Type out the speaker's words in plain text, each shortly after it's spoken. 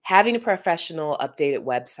having a professional updated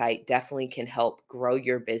website definitely can help grow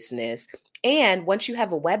your business. And once you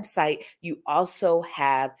have a website, you also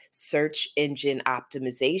have search engine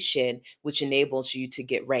optimization, which enables you to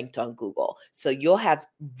get ranked on Google. So you'll have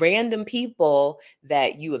random people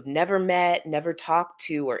that you have never met, never talked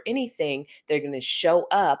to, or anything. They're going to show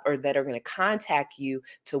up or that are going to contact you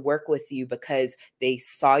to work with you because they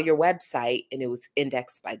saw your website and it was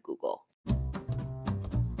indexed by Google.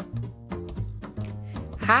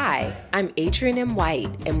 Hi, I'm Adrienne M. White,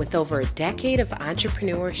 and with over a decade of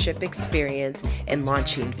entrepreneurship experience and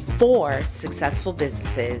launching 4 successful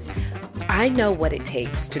businesses, I know what it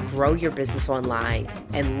takes to grow your business online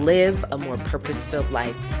and live a more purpose-filled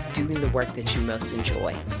life doing the work that you most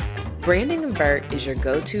enjoy. Branding Convert is your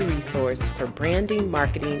go-to resource for branding,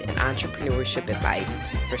 marketing, and entrepreneurship advice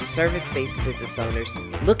for service-based business owners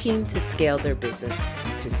looking to scale their business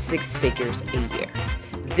to 6 figures a year.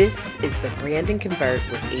 This is the Branding Convert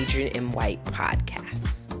with Adrienne M. White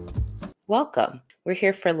podcast. Welcome. We're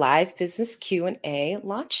here for live business Q&A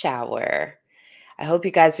launch hour. I hope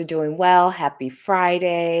you guys are doing well. Happy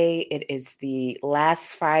Friday. It is the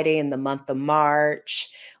last Friday in the month of March.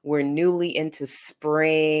 We're newly into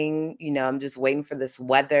spring. I'm just waiting for this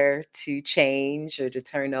weather to change or to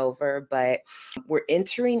turn over, but we're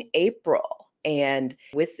entering April. And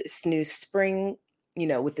with this new spring,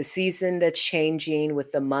 with the season that's changing,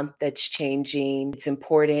 with the month that's changing, it's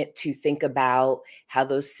important to think about how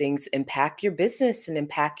those things impact your business and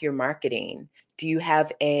impact your marketing. Do you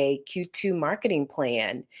have a Q2 marketing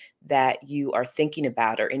plan that you are thinking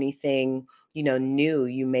about, or anything, new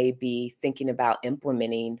you may be thinking about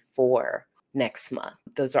implementing for next month?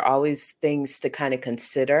 Those are always things to kind of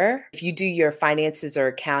consider. If you do your finances or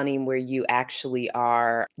accounting where you actually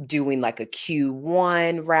are doing like a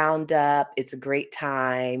Q1 roundup, it's a great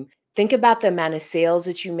time. Think about the amount of sales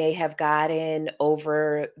that you may have gotten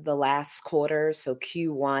over the last quarter. So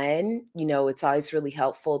Q1, it's always really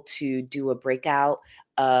helpful to do a breakout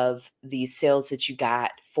of the sales that you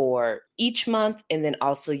got for each month and then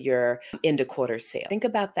also your end of quarter sale. Think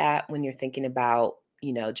about that when you're thinking about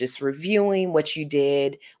just reviewing what you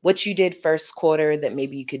did first quarter that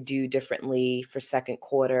maybe you could do differently for second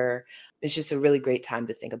quarter. It's just a really great time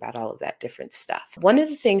to think about all of that different stuff. One of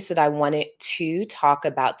the things that I wanted to talk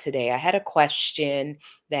about today, I had a question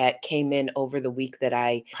that came in over the week that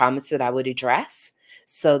I promised that I would address.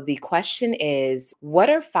 So the question is, what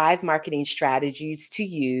are 5 marketing strategies to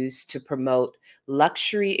use to promote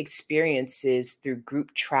luxury experiences through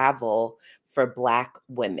group travel for Black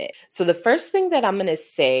women? So the first thing that I'm going to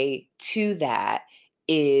say to that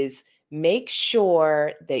is make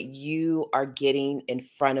sure that you are getting in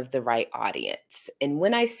front of the right audience. And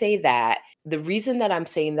when I say that, the reason why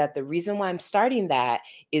I'm starting that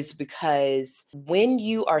is because when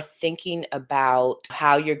you are thinking about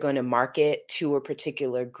how you're going to market to a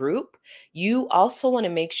particular group, you also want to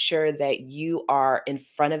make sure that you are in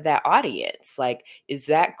front of that audience. Like, is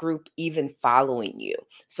that group even following you?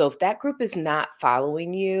 So if that group is not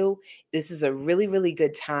following you, this is a really, really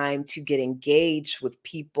good time to get engaged with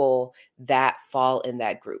people that fall in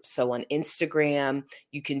that group. So on Instagram,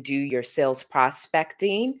 you can do your sales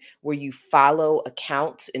prospecting where you follow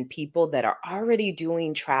accounts and people that are already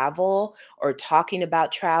doing travel or talking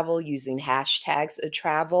about travel using hashtags of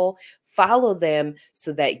travel. Follow them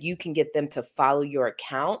so that you can get them to follow your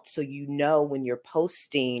account. So when you're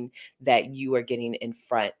posting that you are getting in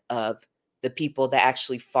front of the people that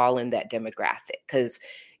actually fall in that demographic, because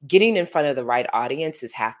getting in front of the right audience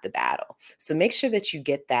is half the battle. So make sure that you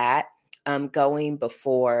get that going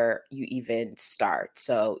before you even start.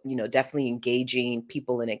 So, definitely engaging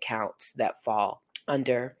people and accounts that fall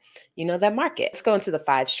under, that market. Let's go into the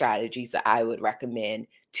 5 strategies that I would recommend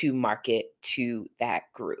to market to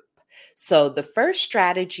that group. So the first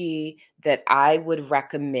strategy that I would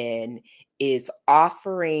recommend is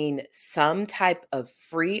offering some type of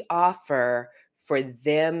free offer for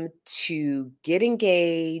them to get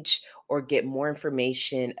engaged or get more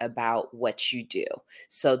information about what you do.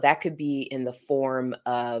 So that could be in the form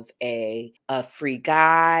of a free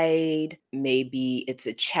guide. Maybe it's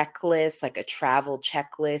a checklist, like a travel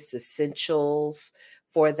checklist, essentials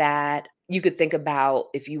for that. You could think about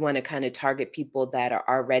if you want to kind of target people that are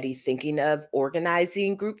already thinking of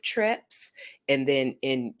organizing group trips, and then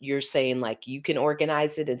you're saying like you can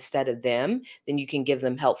organize it instead of them, then you can give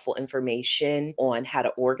them helpful information on how to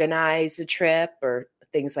organize a trip or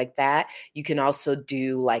things like that. You can also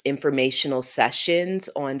do like informational sessions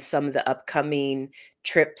on some of the upcoming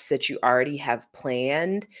trips that you already have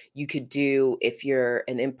planned. You could do, if you're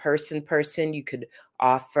an in-person person, you could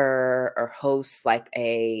offer or host like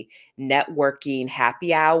a networking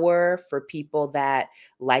happy hour for people that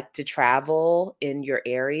like to travel in your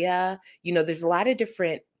area. There's a lot of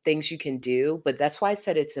different things you can do, but that's why I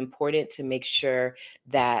said it's important to make sure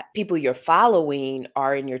that people you're following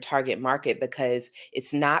are in your target market, because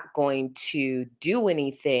it's not going to do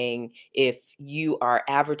anything if you are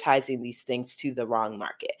advertising these things to the wrong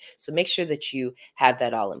market. So make sure that you have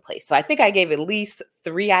that all in place. So I think I gave at least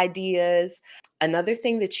 3 ideas. Another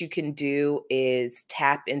thing that you can do is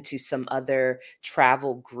tap into some other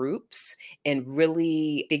travel groups and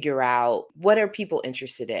really figure out, what are people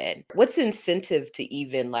interested in? What's the incentive to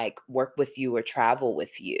even like work with you or travel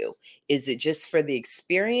with you? Is it just for the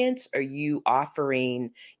experience? Are you offering,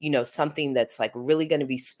 something that's like really going to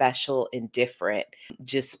be special and different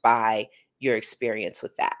just by your experience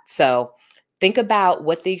with that? So think about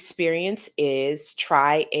what the experience is,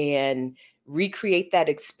 try and recreate that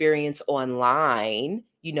experience online,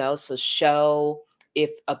 so show, if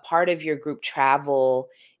a part of your group travel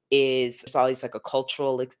is, there's always like a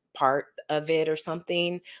cultural part of it or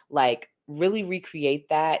something, like really recreate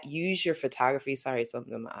that. Use your photography, sorry,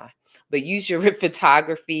 something in my eye, but use your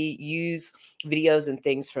photography, use videos and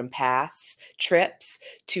things from past trips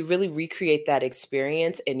to really recreate that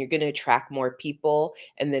experience, and you're going to attract more people.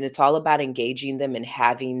 And then it's all about engaging them and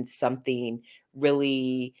having something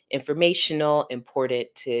really informational, important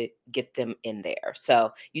to get them in there.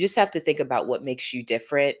 So you just have to think about what makes you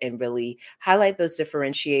different and really highlight those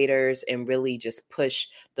differentiators and really just push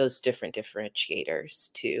those different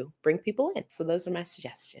differentiators to bring people in. So those are my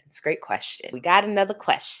suggestions. Great question. We got another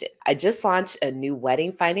question. I just launched a new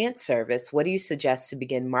wedding finance service. What do you suggest to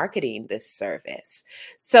begin marketing this service?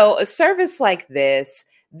 So a service like this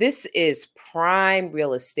is prime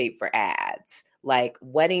real estate for ads. Like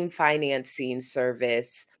wedding financing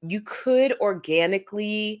service, you could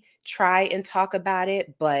organically try and talk about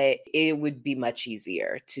it, but it would be much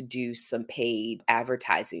easier to do some paid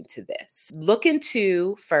advertising to this. Look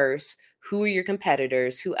into first, who are your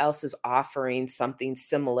competitors? Who else is offering something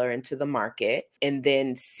similar into the market? And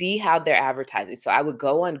then see how they're advertising. So I would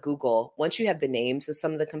go on Google. Once you have the names of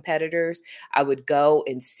some of the competitors, I would go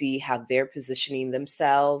and see how they're positioning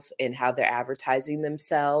themselves and how they're advertising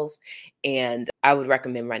themselves. And I would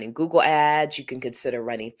recommend running Google ads. You can consider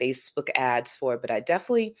running Facebook ads for it, but I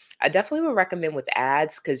definitely would recommend with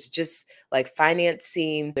ads, because just like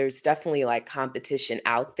financing, there's definitely like competition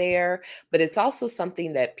out there, but it's also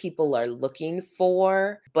something that people are looking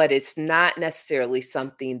for, but it's not necessarily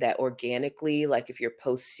something that organically, like if you're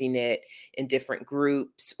posting it in different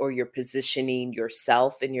groups or you're positioning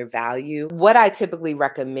yourself and your value. What I typically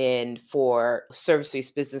recommend for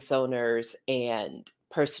service-based business owners and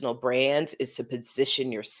personal brands is to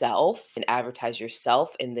position yourself and advertise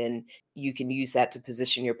yourself, and then you can use that to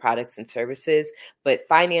position your products and services. But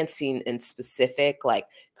financing in specific, like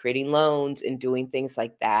creating loans and doing things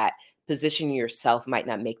like that, positioning yourself might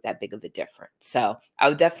not make that big of a difference. So I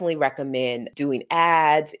would definitely recommend doing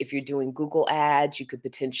ads. If you're doing Google ads, you could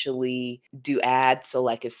potentially do ads. So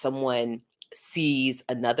like if someone sees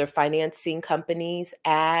another financing company's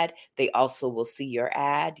ad, they also will see your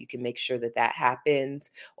ad. You can make sure that that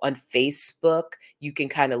happens. On Facebook, you can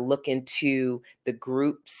kind of look into the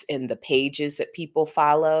groups and the pages that people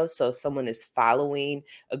follow. So if someone is following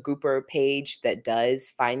a group or a page that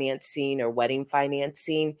does financing or wedding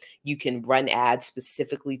financing, you can run ads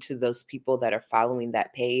specifically to those people that are following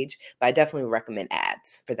that page. But I definitely recommend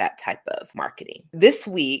ads for that type of marketing. This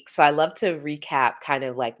week, so I love to recap kind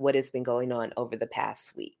of like what has been going on over the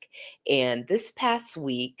past week. And this past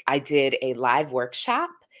week, I did a live workshop.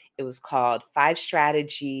 It was called 5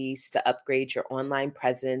 Strategies to Upgrade Your Online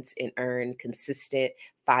Presence and Earn Consistent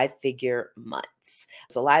 5-Figure Months.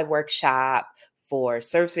 It's a live workshop for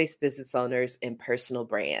service-based business owners and personal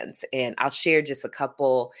brands. And I'll share just a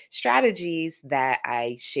couple strategies that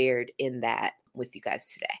I shared in that with you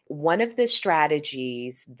guys today. One of the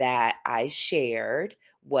strategies that I shared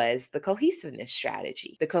was the cohesiveness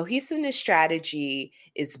strategy. The cohesiveness strategy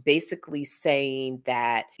is basically saying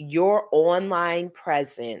that your online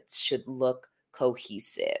presence should look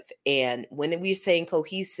cohesive. And when we're saying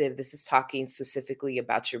cohesive, this is talking specifically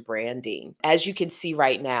about your branding. As you can see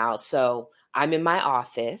right now, so I'm in my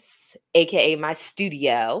office, AKA my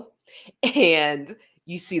studio, and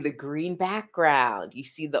You see the green background, you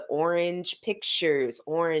see the orange pictures,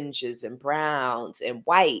 oranges and browns and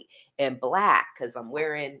white and black because I'm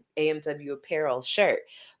wearing AMW apparel shirt.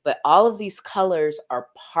 But all of these colors are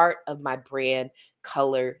part of my brand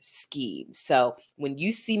color scheme. So when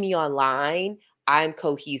you see me online, I'm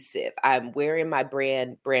cohesive. I'm wearing my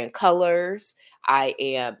brand colors. I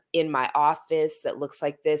am in my office that looks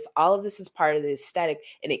like this. All of this is part of the aesthetic,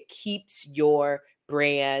 and it keeps your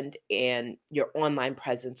brand and your online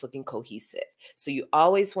presence looking cohesive. So you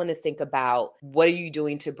always want to think about what are you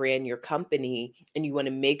doing to brand your company, and you want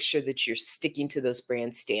to make sure that you're sticking to those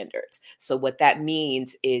brand standards. So what that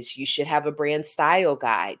means is you should have a brand style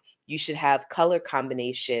guide. You should have color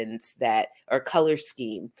combinations that or color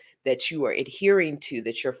scheme that you are adhering to,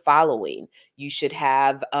 that you're following. You should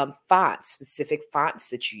have fonts, specific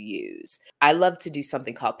fonts that you use. I love to do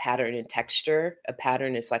something called pattern and texture. A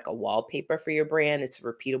pattern is like a wallpaper for your brand. It's a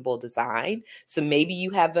repeatable design. So maybe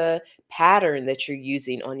you have a pattern that you're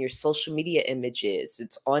using on your social media images.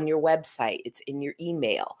 It's on your website. It's in your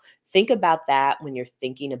email. Think about that when you're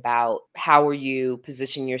thinking about how are you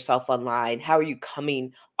positioning yourself online? How are you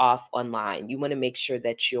coming off online? You want to make sure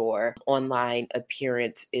that your online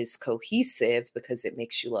appearance is cohesive because it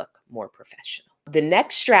makes you look more professional. The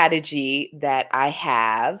next strategy that I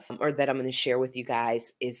have, or that I'm going to share with you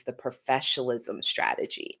guys, is the professionalism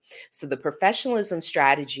strategy. So, the professionalism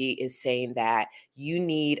strategy is saying that you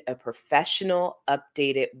need a professional,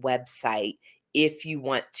 updated website if you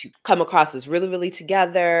want to come across as really, really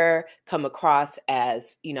together, come across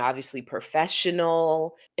as, obviously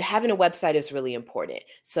professional. Having a website is really important.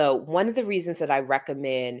 So one of the reasons that I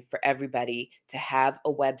recommend for everybody to have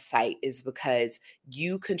a website is because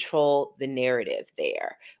you control the narrative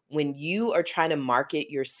there. When you are trying to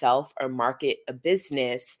market yourself or market a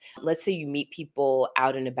business, let's say you meet people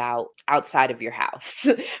out and about outside of your house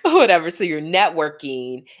or whatever. So you're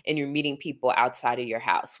networking and you're meeting people outside of your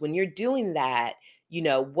house. When you're doing that,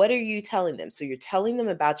 what are you telling them? So you're telling them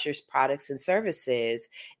about your products and services,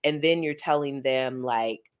 and then you're telling them,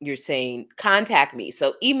 like, you're saying, contact me.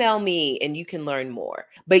 So email me and you can learn more.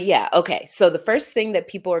 But yeah, okay. So the first thing that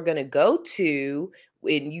people are going to go to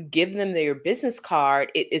when you give them their business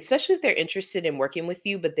card, especially if they're interested in working with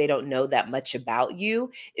you, but they don't know that much about you,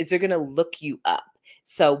 is they're going to look you up.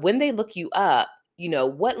 So when they look you up,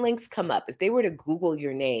 what links come up? If they were to Google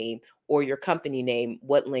your name or your company name,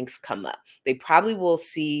 what links come up? They probably will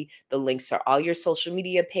see the links to all your social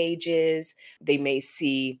media pages. They may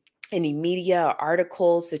see any media or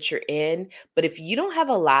articles that you're in. But if you don't have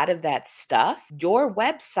a lot of that stuff, your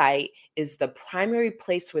website is the primary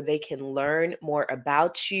place where they can learn more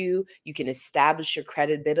about you. You can establish your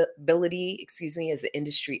credibility, as an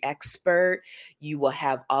industry expert. You will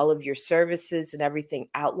have all of your services and everything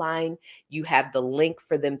outlined. You have the link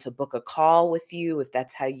for them to book a call with you if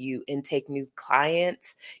that's how you intake new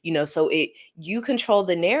clients. So you control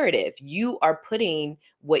the narrative. You are putting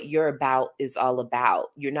what you're about is all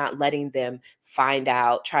about. You're not letting them find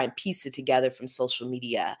out, try and piece it together from social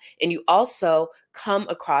media. And you also come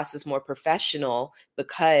across as more professional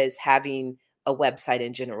because having a website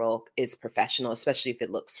in general is professional, especially if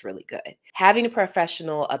it looks really good. Having a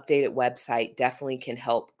professional, updated website definitely can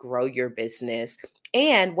help grow your business.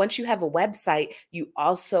 And once you have a website, you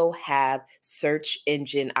also have search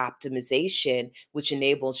engine optimization, which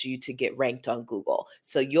enables you to get ranked on Google.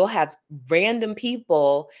 So you'll have random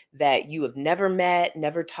people that you have never met,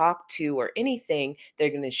 never talked to, or anything. They're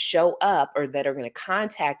going to show up, or that are going to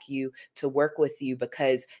contact you to work with you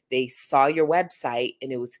because they saw your website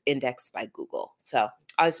and it was indexed by Google. So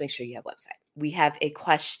always make sure you have a website. We have a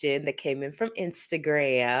question that came in from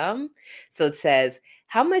Instagram. So it says,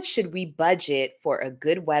 how much should we budget for a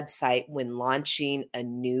good website when launching a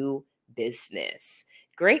new business?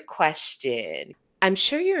 Great question. I'm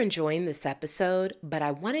sure you're enjoying this episode, but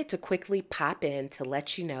I wanted to quickly pop in to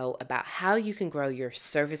let you know about how you can grow your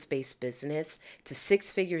service-based business to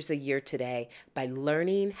 6 figures a year today by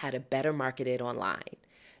learning how to better market it online.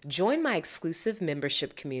 Join my exclusive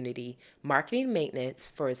membership community, Marketing Maintenance,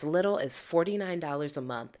 for as little as $49 a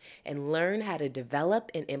month and learn how to develop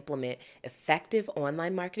and implement effective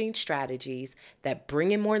online marketing strategies that bring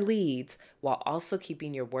in more leads while also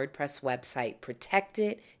keeping your WordPress website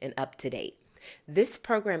protected and up to date. This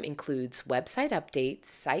program includes website updates,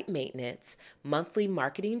 site maintenance, monthly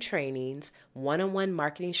marketing trainings, one-on-one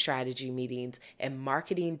marketing strategy meetings, and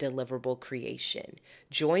marketing deliverable creation.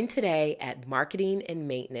 Join today at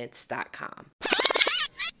marketingandmaintenance.com.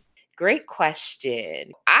 great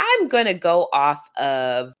question. I'm going to go off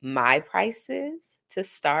of my prices to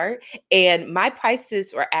start. And my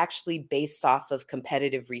prices are actually based off of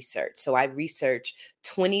competitive research. So I researched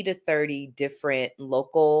 20 to 30 different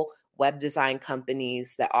local web design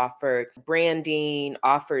companies that offered branding,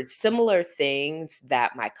 offered similar things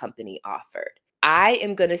that my company offered. I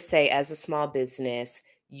am going to say, as a small business,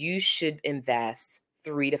 you should invest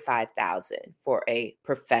 3 to 5 thousand for a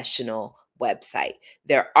professional website.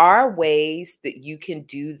 There are ways that you can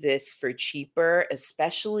do this for cheaper,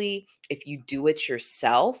 especially if you do it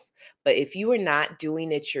yourself. But if you are not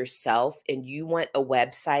doing it yourself and you want a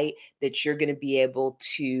website that you're going to be able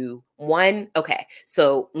to, okay,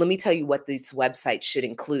 so let me tell you what these websites should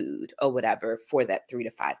include or whatever for that $3 to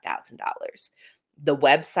 $5,000. The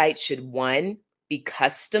website should, one, be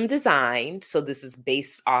custom designed. So this is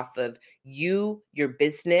based off of you, your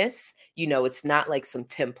business. It's not like some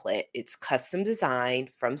template. It's custom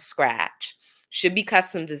designed from scratch. Should be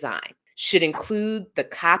custom designed. Should include the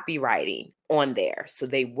copywriting on there. So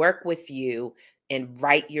they work with you and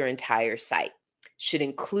write your entire site. Should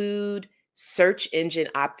include search engine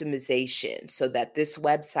optimization so that this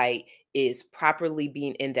website is properly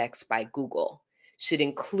being indexed by Google. Should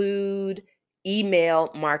include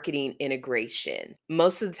email marketing integration.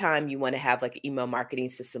 Most of the time, you want to have like an email marketing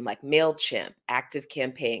system like MailChimp,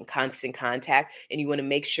 ActiveCampaign, Constant Contact, and you want to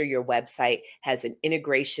make sure your website has an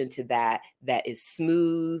integration to that is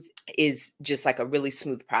smooth, is just like a really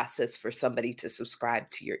smooth process for somebody to subscribe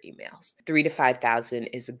to your emails. 3 to 5 thousand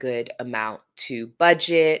is a good amount to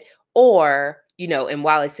budget. Or, and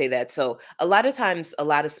while I say that, so a lot of times, a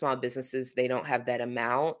lot of small businesses, they don't have that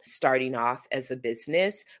amount starting off as a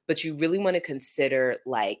business, but you really want to consider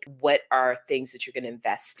like, what are things that you're going to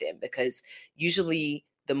invest in? Because usually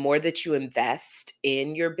the more that you invest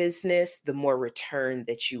in your business, the more return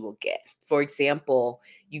that you will get. For example,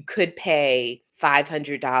 you could pay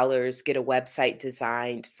 $500, get a website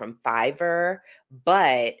designed from Fiverr,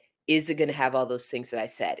 but is it going to have all those things that I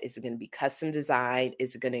said? Is it going to be custom designed?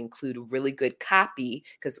 Is it going to include really good copy?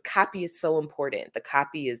 Because copy is so important. The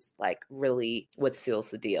copy is like really what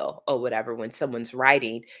seals the deal or whatever. When someone's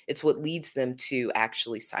writing, it's what leads them to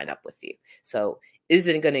actually sign up with you. So is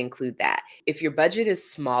it going to include that? If your budget is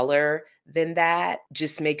smaller than that,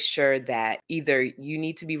 just make sure that either you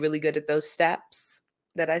need to be really good at those steps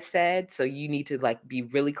that I said. So you need to like be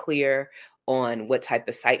really clear on what type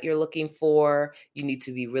of site you're looking for. You need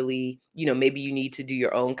to be really, maybe you need to do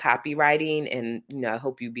your own copywriting. And, I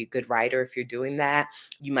hope you be a good writer if you're doing that.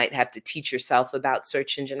 You might have to teach yourself about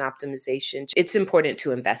search engine optimization. It's important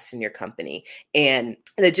to invest in your company. And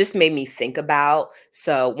that just made me think about,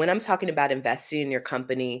 so when I'm talking about investing in your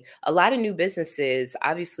company, a lot of new businesses,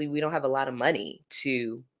 obviously we don't have a lot of money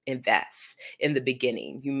to invest in the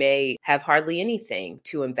beginning. You may have hardly anything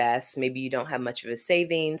to invest. Maybe you don't have much of a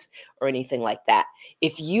savings or anything like that.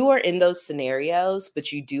 If you are in those scenarios,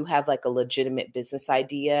 but you do have like a legitimate business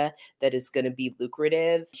idea that is going to be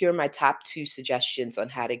lucrative, here are my top 2 suggestions on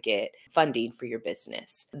how to get funding for your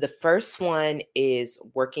business. The first one is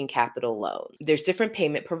working capital loan. There's different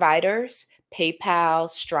payment providers. PayPal,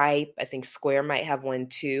 Stripe, I think Square might have one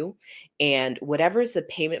too. And whatever is the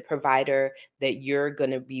payment provider that you're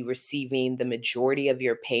going to be receiving the majority of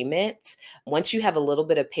your payments, once you have a little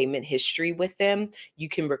bit of payment history with them, you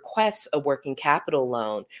can request a working capital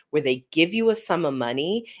loan where they give you a sum of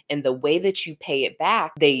money, and the way that you pay it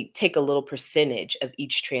back, they take a little percentage of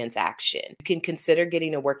each transaction. You can consider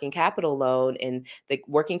getting a working capital loan, and the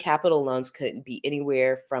working capital loans could be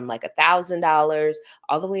anywhere from like $1,000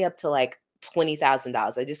 all the way up to like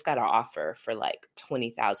 $20,000. I just got an offer for like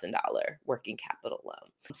 $20,000 working capital loan.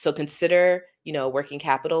 So consider, working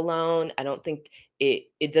capital loan. I don't think they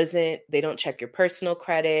don't check your personal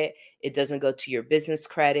credit. It doesn't go to your business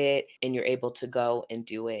credit, and you're able to go and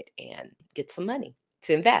do it and get some money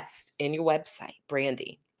to invest in your website,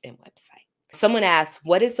 branding and website. Someone asked,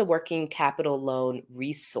 what is a working capital loan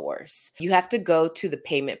resource? You have to go to the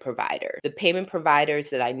payment provider. The payment providers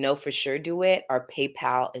that I know for sure do it are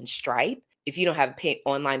PayPal and Stripe. If you don't have an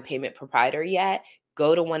online payment provider yet,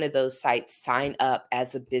 go to one of those sites, sign up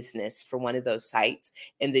as a business for one of those sites,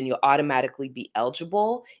 and then you'll automatically be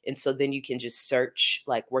eligible. And so then you can just search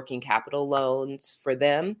like working capital loans for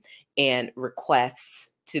them and requests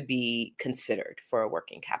to be considered for a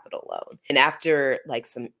working capital loan. And after like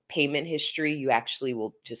some payment history, you actually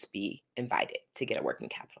will just be invited to get a working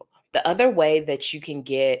capital loan. The other way that you can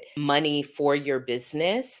get money for your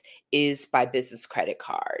business is by business credit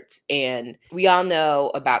cards. And we all know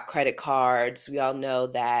about credit cards. We all know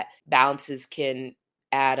that balances can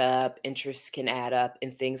add up, interest can add up,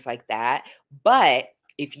 and things like that. But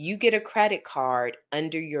If you get a credit card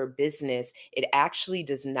under your business, it actually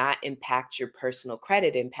does not impact your personal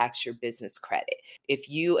credit, it impacts your business credit. If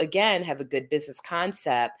you, again, have a good business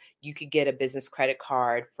concept, you could get a business credit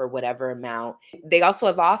card for whatever amount. They also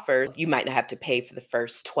have offers. You might not have to pay for the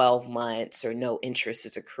first 12 months or no interest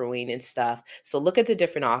is accruing and stuff. So look at the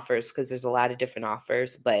different offers because there's a lot of different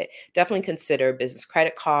offers, but definitely consider a business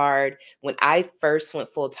credit card. When I first went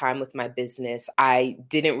full time with my business, I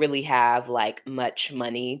didn't really have like much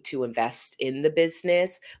money to invest in the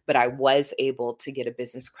business, but I was able to get a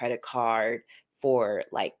business credit card for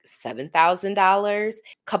like $7,000. A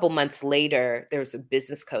couple months later, there was a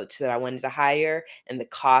business coach that I wanted to hire, and the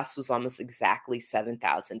cost was almost exactly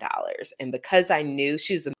 $7,000. And because I knew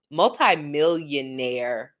she was a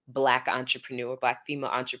multi-millionaire Black female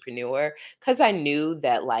entrepreneur, because I knew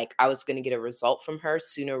that like I was going to get a result from her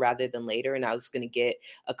sooner rather than later, and I was going to get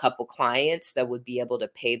a couple clients that would be able to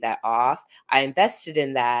pay that off. I invested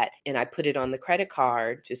in that and I put it on the credit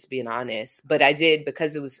card, just being honest. But I did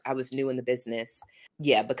because I was new in the business.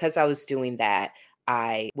 Yeah, because I was doing that,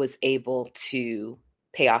 I was able to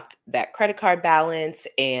pay off that credit card balance,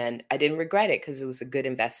 and I didn't regret it because it was a good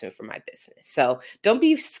investment for my business. So don't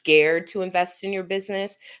be scared to invest in your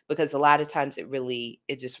business because a lot of times it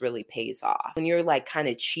just really pays off. When you're like kind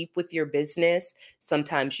of cheap with your business,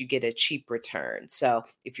 sometimes you get a cheap return. So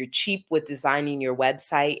if you're cheap with designing your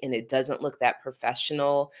website and it doesn't look that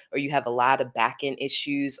professional, or you have a lot of back-end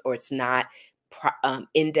issues, or it's not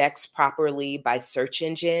indexed properly by search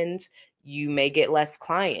engines, you may get less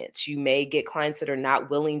clients. You may get clients that are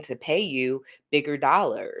not willing to pay you bigger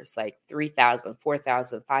dollars, like $3,000,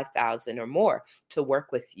 $4,000, $5,000 or more to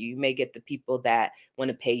work with you. You may get the people that want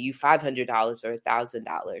to pay you $500 or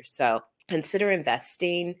 $1,000. So consider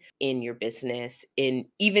investing in your business, in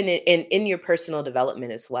your personal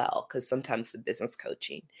development as well, because sometimes the business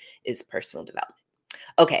coaching is personal development.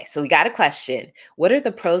 Okay, so we got a question. What are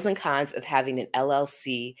the pros and cons of having an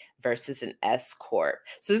LLC versus an S Corp?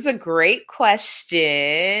 So this is a great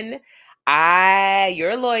question.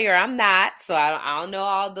 You're a lawyer, I'm not, so I don't know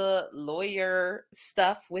all the lawyer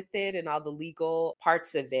stuff with it and all the legal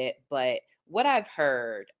parts of it, but what I've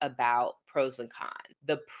heard about pros and cons,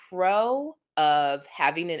 the pro of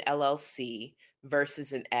having an LLC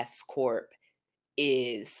versus an S Corp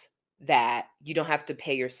is that you don't have to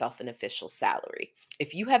pay yourself an official salary.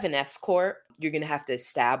 If you have an S Corp, you're going to have to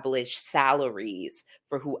establish salaries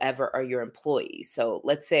for whoever are your employees. So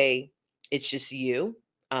let's say it's just you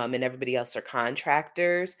and everybody else are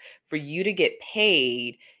contractors. For you to get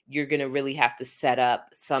paid, you're going to really have to set up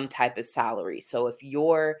some type of salary. So if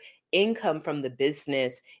your income from the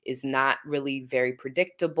business is not really very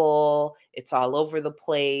predictable, it's all over the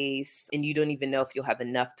place, and you don't even know if you'll have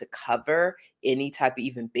enough to cover any type of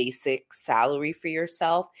even basic salary for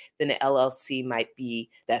yourself, then an LLC might be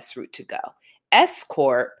the best route to go. S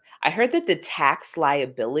Corp, I heard that the tax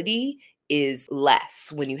liability is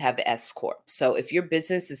less when you have an S Corp. So if your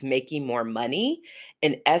business is making more money,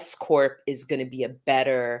 an S Corp is going to be a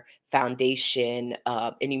better foundation,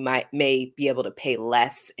 and you may be able to pay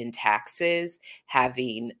less in taxes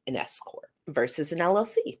having an S Corp versus an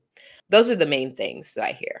LLC. Those are the main things that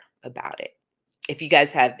I hear about it.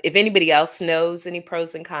 If anybody else knows any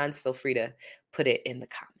pros and cons, feel free to put it in the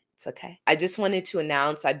comments. Okay. I just wanted to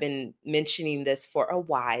announce, I've been mentioning this for a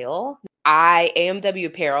while. AMW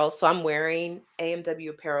Apparel. So I'm wearing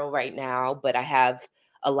AMW Apparel right now, but I have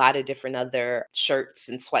a lot of different other shirts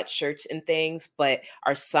and sweatshirts and things. But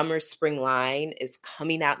our summer spring line is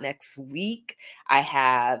coming out next week. I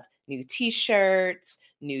have new t-shirts,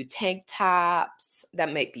 new tank tops.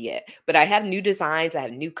 That might be it. But I have new designs. I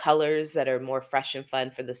have new colors that are more fresh and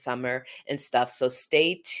fun for the summer and stuff. So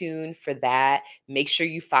stay tuned for that. Make sure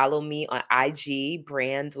you follow me on IG,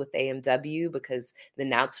 Brands with AMW, because the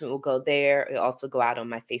announcement will go there. It'll also go out on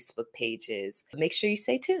my Facebook pages. Make sure you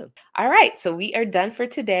stay tuned. All right. So we are done for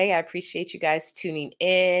today. I appreciate you guys tuning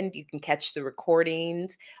in. You can catch the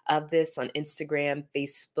recordings of this on Instagram,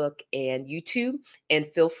 Facebook, and YouTube. And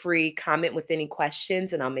feel free, comment with any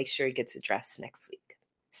questions, and I'll make sure it gets addressed next week.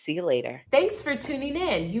 See you later. Thanks for tuning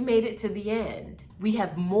in. You made it to the end. We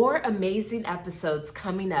have more amazing episodes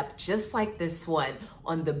coming up just like this one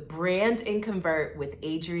on the Brand and Convert with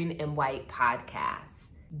Adrienne M. White podcast.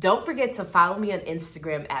 Don't forget to follow me on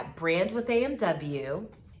Instagram at brandwithamw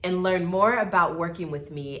and learn more about working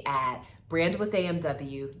with me at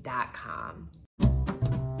brandwithamw.com.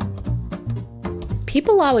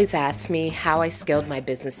 People always ask me how I scaled my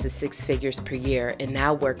business to 6 figures per year and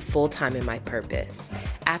now work full-time in my purpose.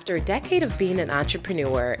 After a decade of being an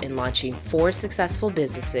entrepreneur and launching 4 successful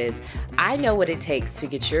businesses, I know what it takes to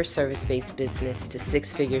get your service-based business to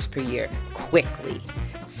 6 figures per year quickly.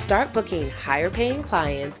 Start booking higher paying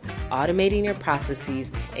clients, automating your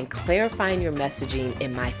processes, and clarifying your messaging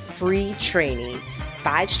in my free training,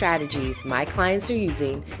 5 strategies my clients are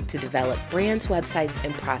using to develop brands, websites,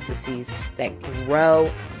 and processes that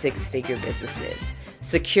grow 6-figure businesses.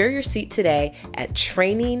 Secure your seat today at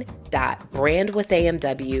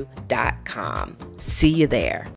training.brandwithamw.com. See you there.